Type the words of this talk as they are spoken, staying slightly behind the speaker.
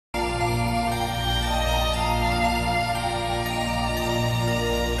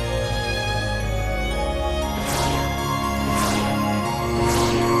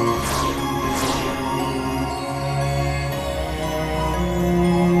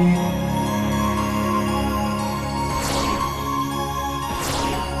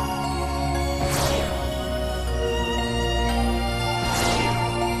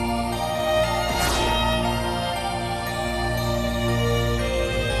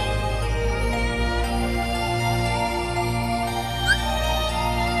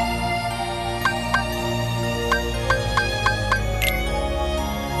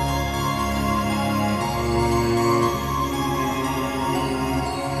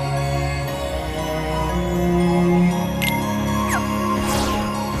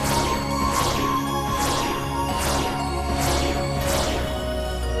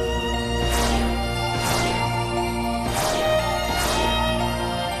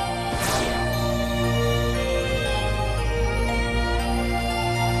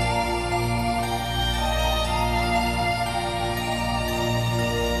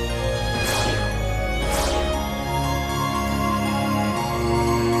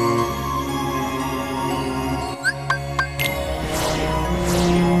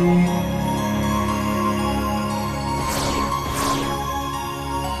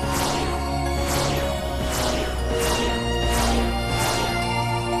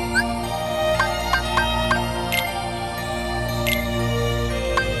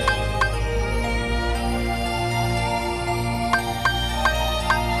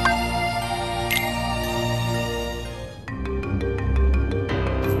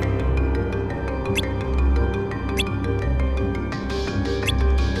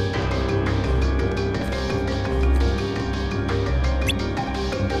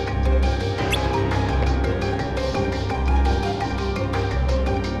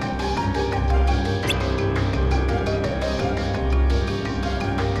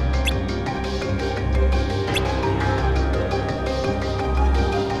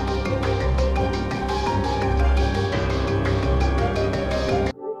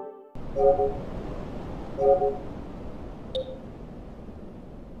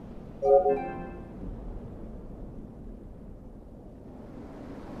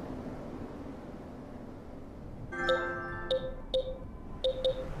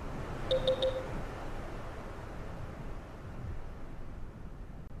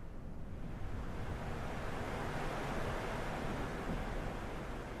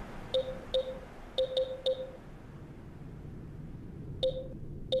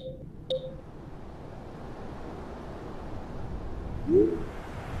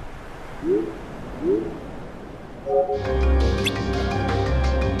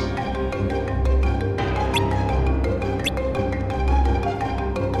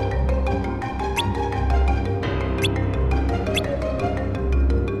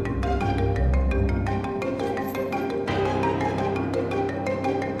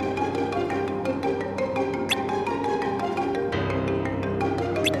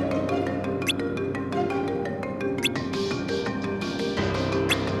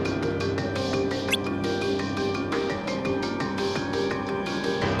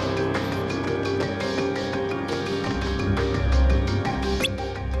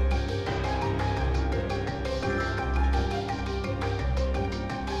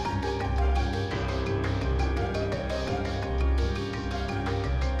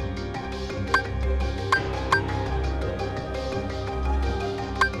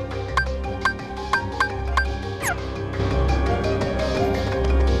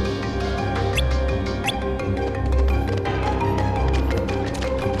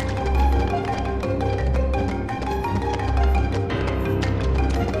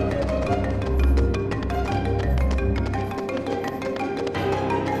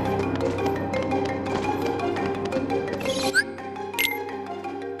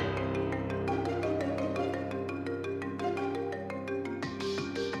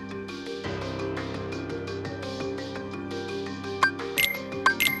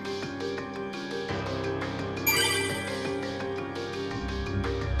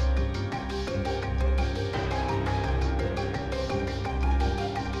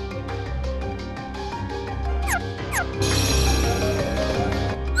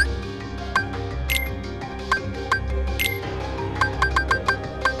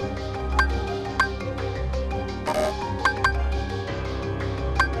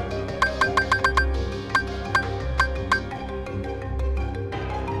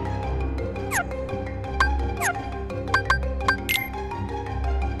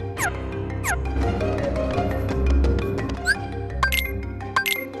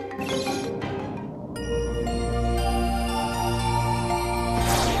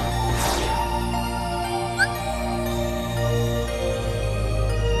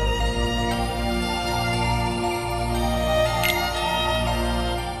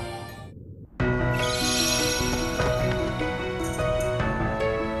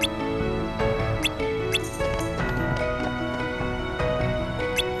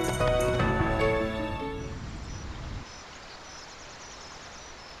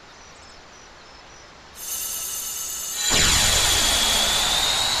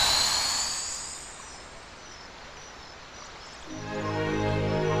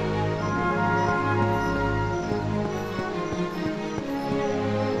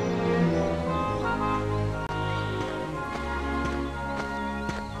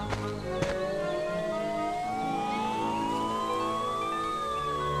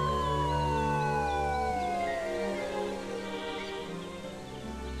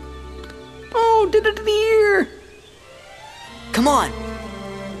Deer! Come on!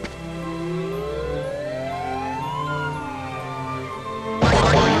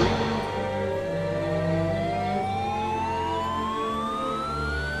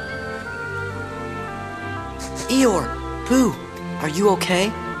 Eeyore! Pooh! Are you okay?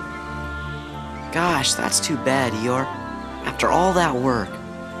 Gosh, that's too bad, Eeyore. After all that work.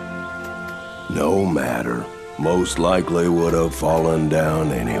 No matter. Most likely would have fallen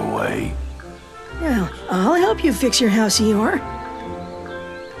down anyway. Well, I'll help you fix your house, Eeyore.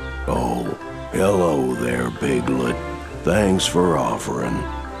 Oh, hello there, Piglet. Thanks for offering.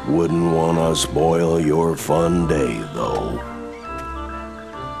 Wouldn't want to spoil your fun day, though.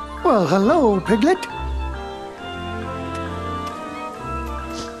 Well, hello, Piglet.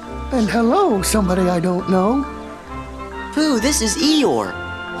 And hello, somebody I don't know. Pooh, this is Eeyore.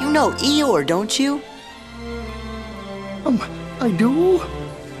 You know Eeyore, don't you? I do?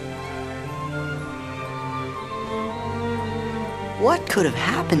 What could have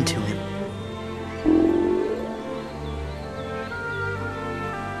happened to him?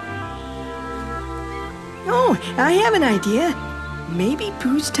 Oh, I have an idea. Maybe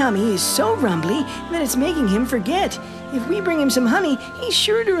Pooh's tummy is so rumbly that it's making him forget. If we bring him some honey, he's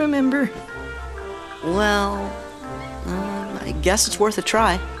sure to remember. Well, I guess it's worth a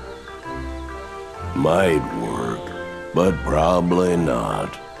try. Might work, but probably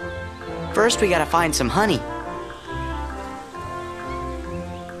not. First, we gotta find some honey.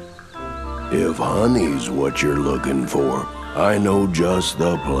 If honey's what you're looking for, I know just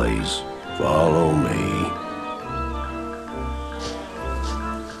the place. Follow me.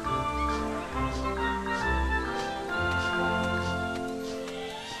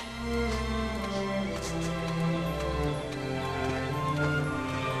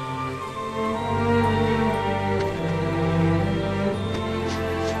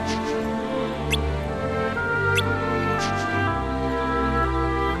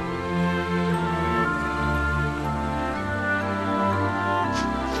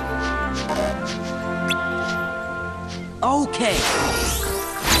 Okay.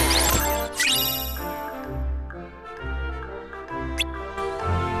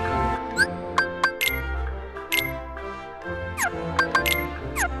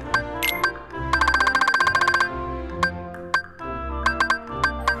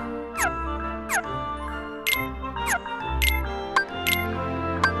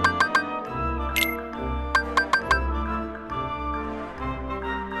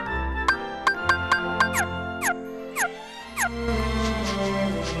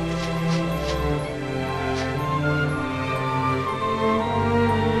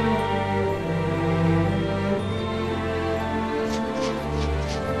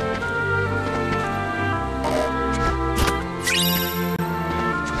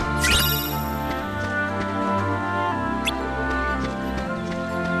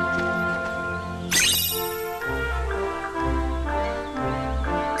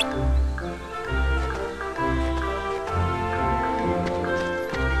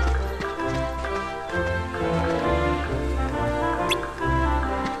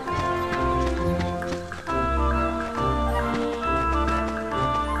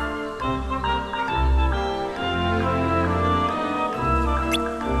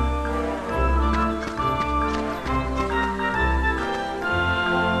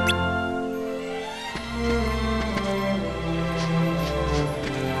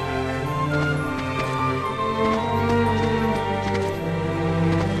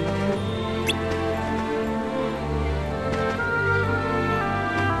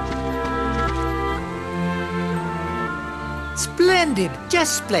 Splendid,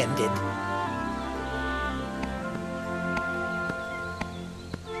 just splendid.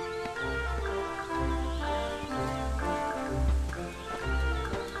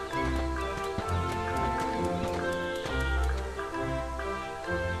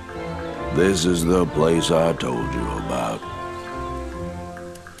 This is the place I told you about.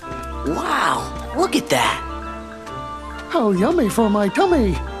 Wow, look at that. How yummy for my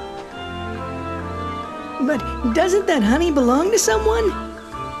tummy. But doesn't that honey belong to someone?